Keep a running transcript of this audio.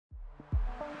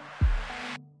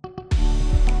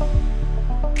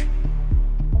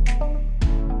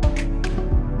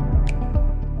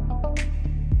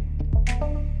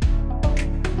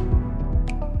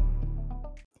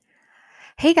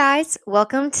Hey guys,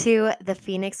 welcome to The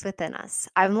Phoenix Within Us.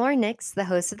 I'm Lauren Nix, the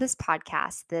host of this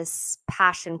podcast, this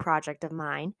passion project of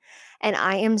mine. And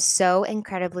I am so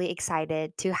incredibly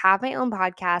excited to have my own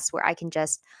podcast where I can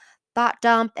just thought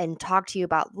dump and talk to you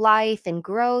about life and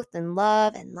growth and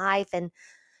love and life and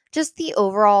just the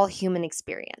overall human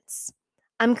experience.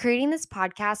 I'm creating this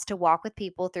podcast to walk with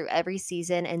people through every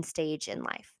season and stage in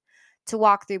life, to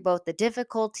walk through both the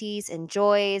difficulties and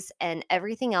joys and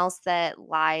everything else that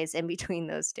lies in between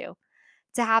those two,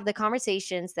 to have the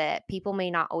conversations that people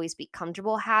may not always be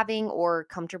comfortable having or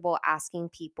comfortable asking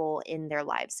people in their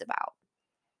lives about.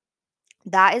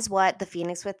 That is what the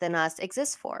Phoenix Within Us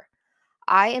exists for.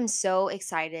 I am so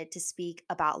excited to speak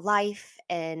about life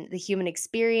and the human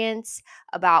experience,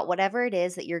 about whatever it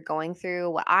is that you're going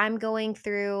through, what I'm going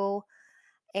through.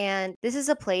 And this is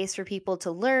a place for people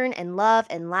to learn and love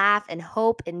and laugh and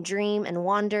hope and dream and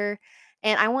wander.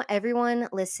 And I want everyone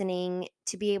listening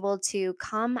to be able to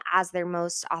come as their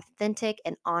most authentic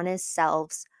and honest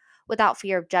selves without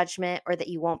fear of judgment or that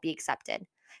you won't be accepted.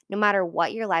 No matter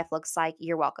what your life looks like,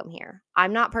 you're welcome here.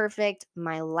 I'm not perfect.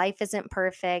 My life isn't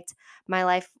perfect. My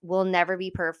life will never be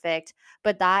perfect.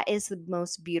 But that is the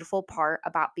most beautiful part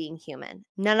about being human.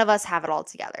 None of us have it all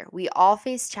together. We all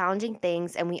face challenging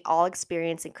things and we all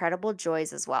experience incredible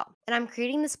joys as well. And I'm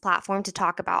creating this platform to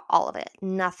talk about all of it.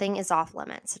 Nothing is off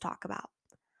limits to talk about.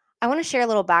 I want to share a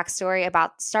little backstory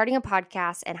about starting a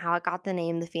podcast and how it got the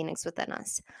name The Phoenix Within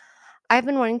Us. I've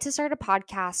been wanting to start a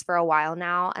podcast for a while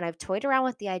now and I've toyed around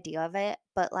with the idea of it,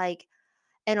 but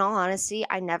in all honesty,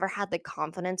 I never had the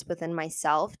confidence within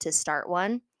myself to start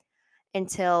one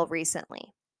until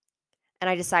recently. And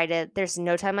I decided there's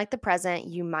no time like the present.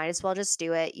 You might as well just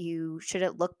do it. You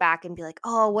shouldn't look back and be like,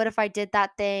 oh, what if I did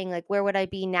that thing? Like, where would I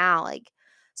be now?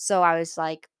 So I was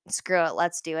like, screw it,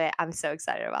 let's do it. I'm so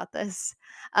excited about this.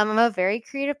 I'm a very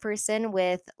creative person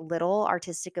with little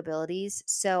artistic abilities.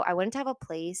 So I wanted to have a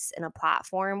place and a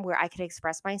platform where I could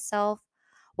express myself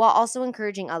while also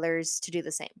encouraging others to do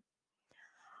the same.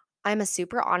 I'm a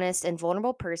super honest and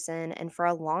vulnerable person. And for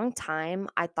a long time,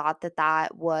 I thought that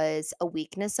that was a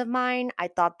weakness of mine. I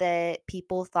thought that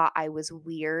people thought I was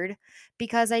weird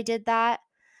because I did that.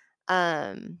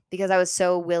 Because I was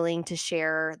so willing to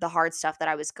share the hard stuff that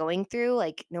I was going through,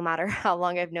 like no matter how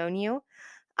long I've known you.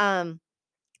 Um,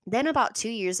 then about 2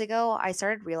 years ago, I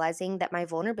started realizing that my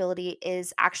vulnerability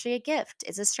is actually a gift.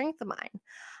 It's a strength of mine.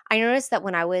 I noticed that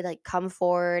when I would come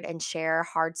forward and share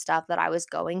hard stuff that I was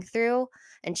going through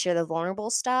and share the vulnerable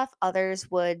stuff,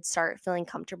 others would start feeling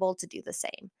comfortable to do the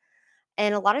same.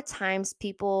 And a lot of times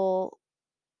people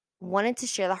wanted to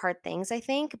share the hard things, I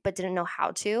think, but didn't know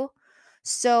how to.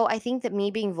 So I think that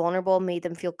me being vulnerable made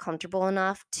them feel comfortable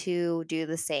enough to do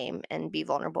the same and be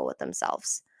vulnerable with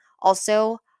themselves.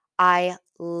 Also, I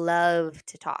love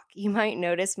to talk. You might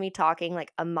notice me talking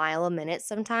like a mile a minute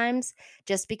sometimes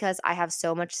just because I have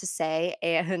so much to say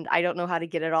and I don't know how to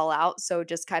get it all out. So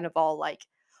just kind of all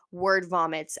word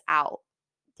vomits out.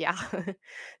 Yeah.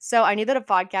 So I knew that a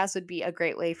podcast would be a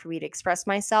great way for me to express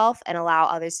myself and allow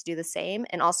others to do the same,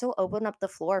 and also open up the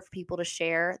floor for people to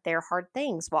share their hard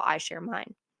things while I share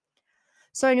mine.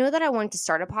 So I knew that I wanted to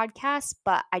start a podcast,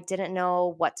 but I didn't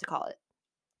know what to call it.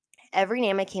 Every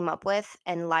name I came up with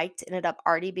and liked ended up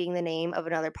already being the name of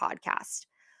another podcast.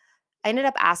 I ended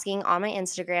up asking on my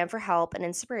Instagram for help and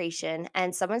inspiration,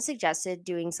 and someone suggested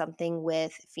doing something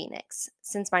with Phoenix.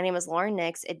 Since my name is Lauren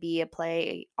Nix, it'd be a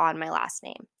play on my last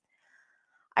name.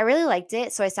 I really liked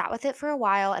it, so I sat with it for a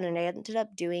while and then I ended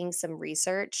up doing some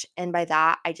research, and by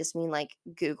that I just mean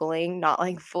googling, not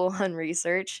full on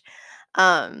research.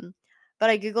 Um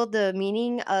but I googled the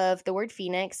meaning of the word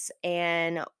phoenix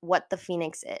and what the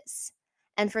phoenix is.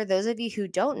 And for those of you who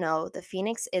don't know, the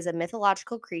phoenix is a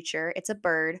mythological creature. It's a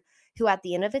bird who at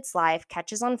the end of its life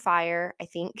catches on fire. I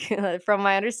think from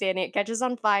my understanding it catches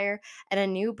on fire and a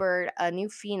new bird, a new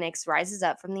phoenix rises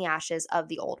up from the ashes of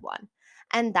the old one.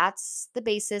 And that's the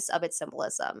basis of its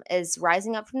symbolism, is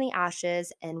rising up from the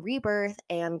ashes and rebirth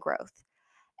and growth.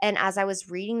 And as I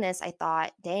was reading this, I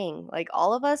thought, dang,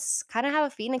 all of us kind of have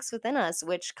a phoenix within us,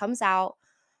 which comes out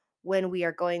when we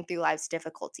are going through life's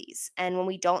difficulties. And when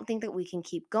we don't think that we can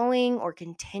keep going or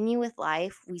continue with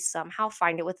life, we somehow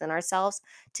find it within ourselves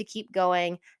to keep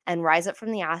going and rise up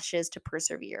from the ashes to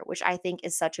persevere, which I think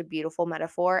is such a beautiful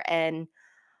metaphor and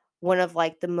one of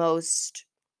the most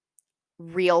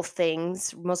real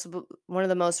things, one of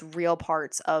the most real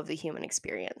parts of the human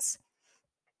experience.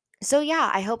 So yeah,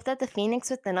 I hope that the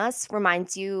phoenix within us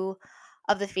reminds you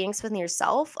of the phoenix within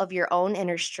yourself, of your own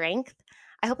inner strength.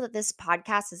 I hope that this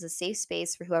podcast is a safe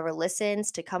space for whoever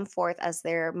listens to come forth as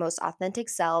their most authentic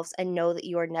selves and know that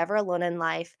you are never alone in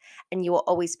life and you will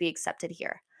always be accepted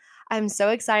here. I'm so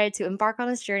excited to embark on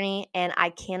this journey and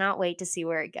I cannot wait to see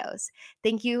where it goes.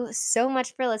 Thank you so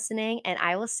much for listening, and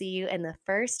I will see you in the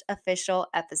first official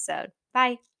episode.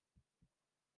 Bye.